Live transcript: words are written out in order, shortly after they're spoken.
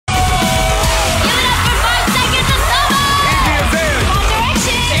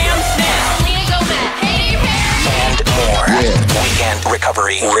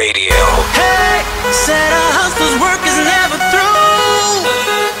Recovery Radio. Hey, said our hustle's work is never through.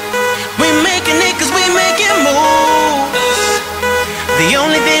 We making it cause we making moves. The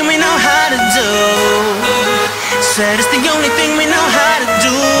only thing we know how to do. Said it's the only thing we know how to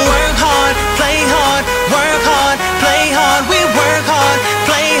do. Work hard, play hard, work hard, play hard. We work hard,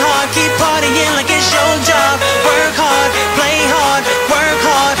 play hard, keep partying like it's your job. Work hard, play hard, work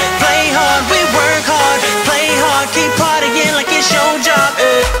hard, play hard. We work hard, play hard, keep partying like it's your job.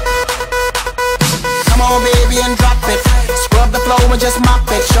 Come on, baby, and drop it. Scrub the floor and just mop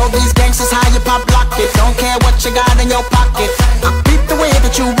it. Show these gangsters how you pop lock it. Don't care what you got in your pocket. I beat the way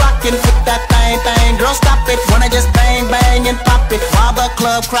that you rockin'. Flip that thing, girl, stop it. Wanna just bang, bang, and pop it. While the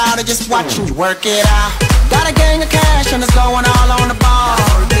club crowd are just watching you work it out. Got a gang of cash and it's going all on the ball.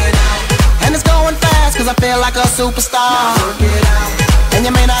 And it's going fast cause I feel like a superstar. And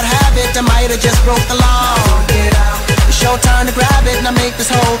you may not have it, I might have just broke the law. It's your turn to grab it and I make this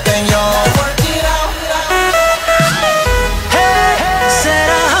whole thing yours. Hey, said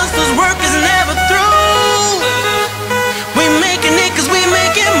our hustle's work is never through. We making it cause we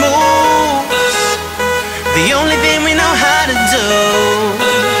making moves. The only thing we know how to do.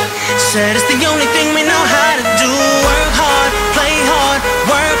 Said it's the only thing we know how to do. Work hard, play hard,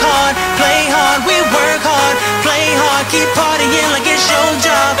 work hard, play hard. We work hard, play hard, keep partying like it's your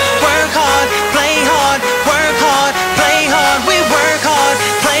job. Work hard, play hard, work hard, play hard. We work hard,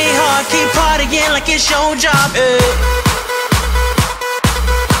 play hard, keep partying like it's your job.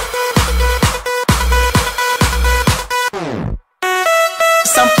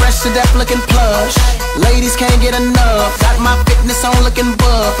 I'm fresh to death looking plush. Ladies can't get enough. Got my fitness on looking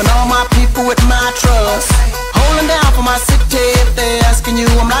buff. And all my people with my trust. Holding down for my city. If they asking you,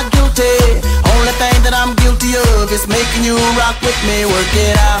 I'm not guilty. Only thing that I'm guilty of is making you rock with me. Work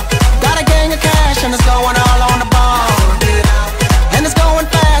it out. Got a gang of cash and it's going all on the ball. And it's going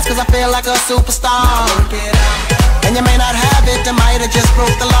fast cause I feel like a superstar. And you may not have it, I might have just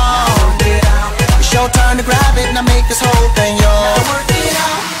broke the law. It's your turn to grab it and I make this whole thing yours.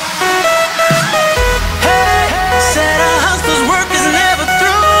 Hey, said our hustle's work is never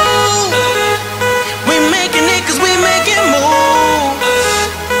through. We making it cause we making moves.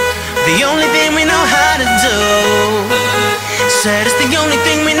 The only thing we know how to do. Said it's the only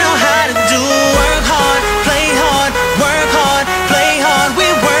thing we know how to do. Work hard, play hard, work hard, play hard. We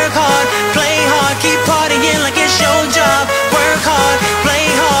work hard, play hard, keep partying like it's your job. Work hard, play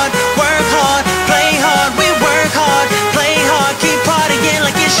hard, work hard, play hard. We work hard, play hard, keep partying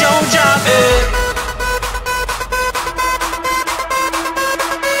like it's your job.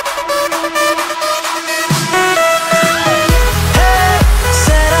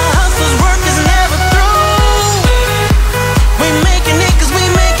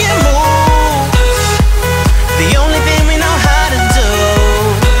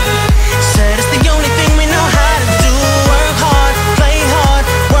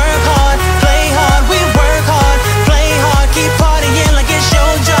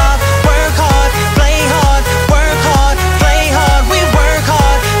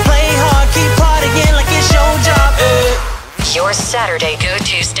 Saturday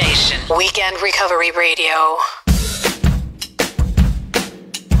go-to station, Weekend Recovery Radio.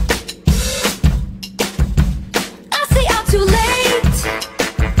 I stay out too late,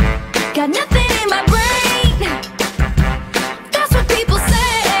 got nothing in my brain. That's what people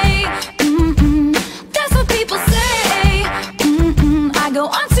say. That's what people say. I go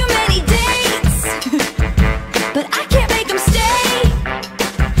on too many dates, but I can't make them stay.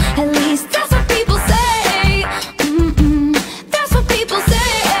 At least that's what people say. People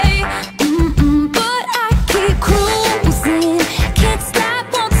say, but I keep cruising, can't stop,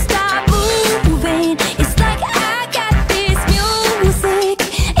 won't stop moving. It's like I got this music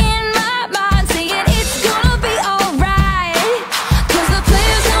in my mind.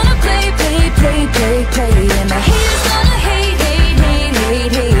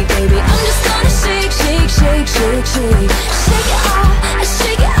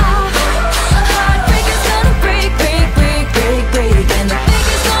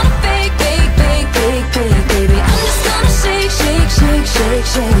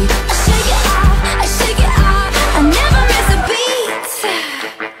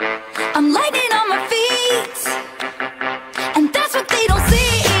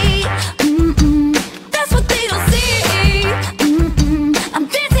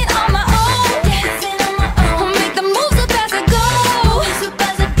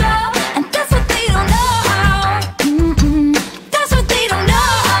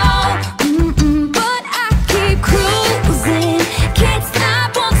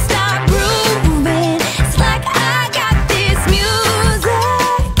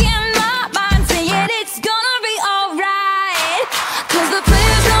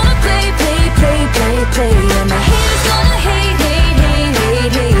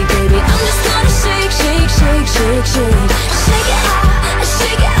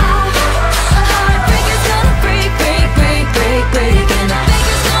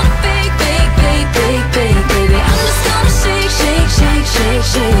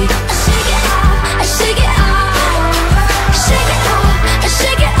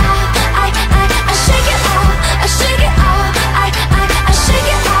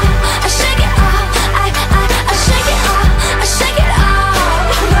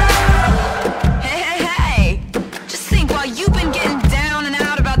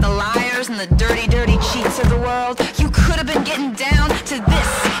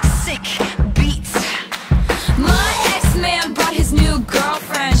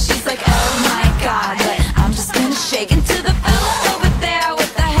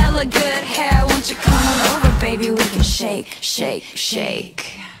 shake.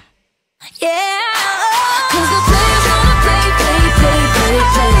 Yeah, 'cause the players gonna play, play, play, play,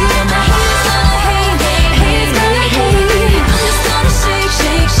 play, and the haters gonna hate, hate, hate, hate, hate. I'm just gonna shake,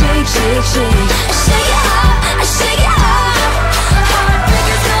 shake, shake, shake, shake. I shake it up, I shake it up.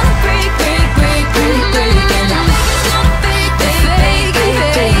 Heartbreakers gonna break, break, break, break, break, and the haters gonna fake, fake, fake, fake,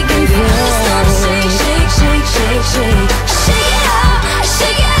 fake, fake. I'm just gonna shake, shake, shake, shake, shake. I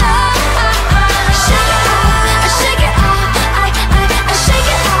shake it up, I shake it up. I shake it up, I shake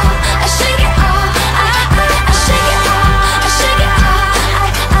it up. I shake it up, I shake it up. I shake it up, I shake it up.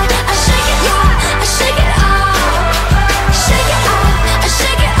 I shake it up, I shake it up. Shake it up, I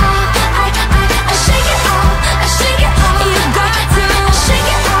shake it up. I shake it up, I shake it up. You got to shake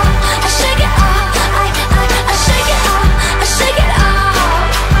it up, I shake it up. I shake it up, I shake it up.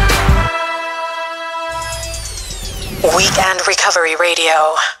 Weekend Recovery Radio.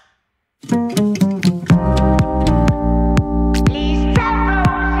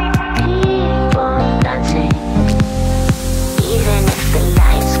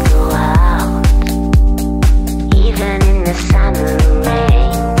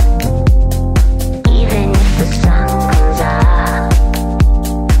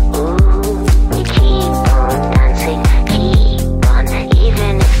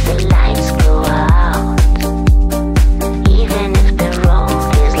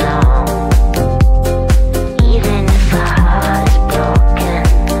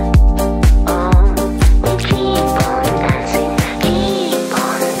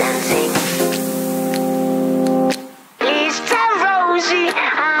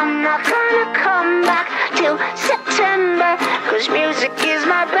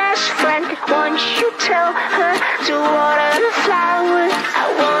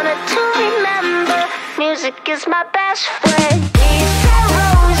 Is my best friend. Please tell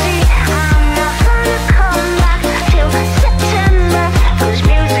Rosie I'm not gonna come back till September, 'cause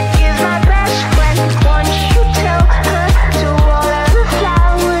music is my best friend. Once you tell her to water the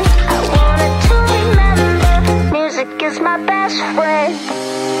flowers, I want her to remember music is my best friend.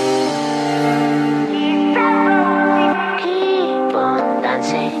 Please tell Rosie keep on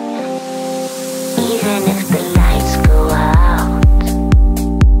dancing, even if the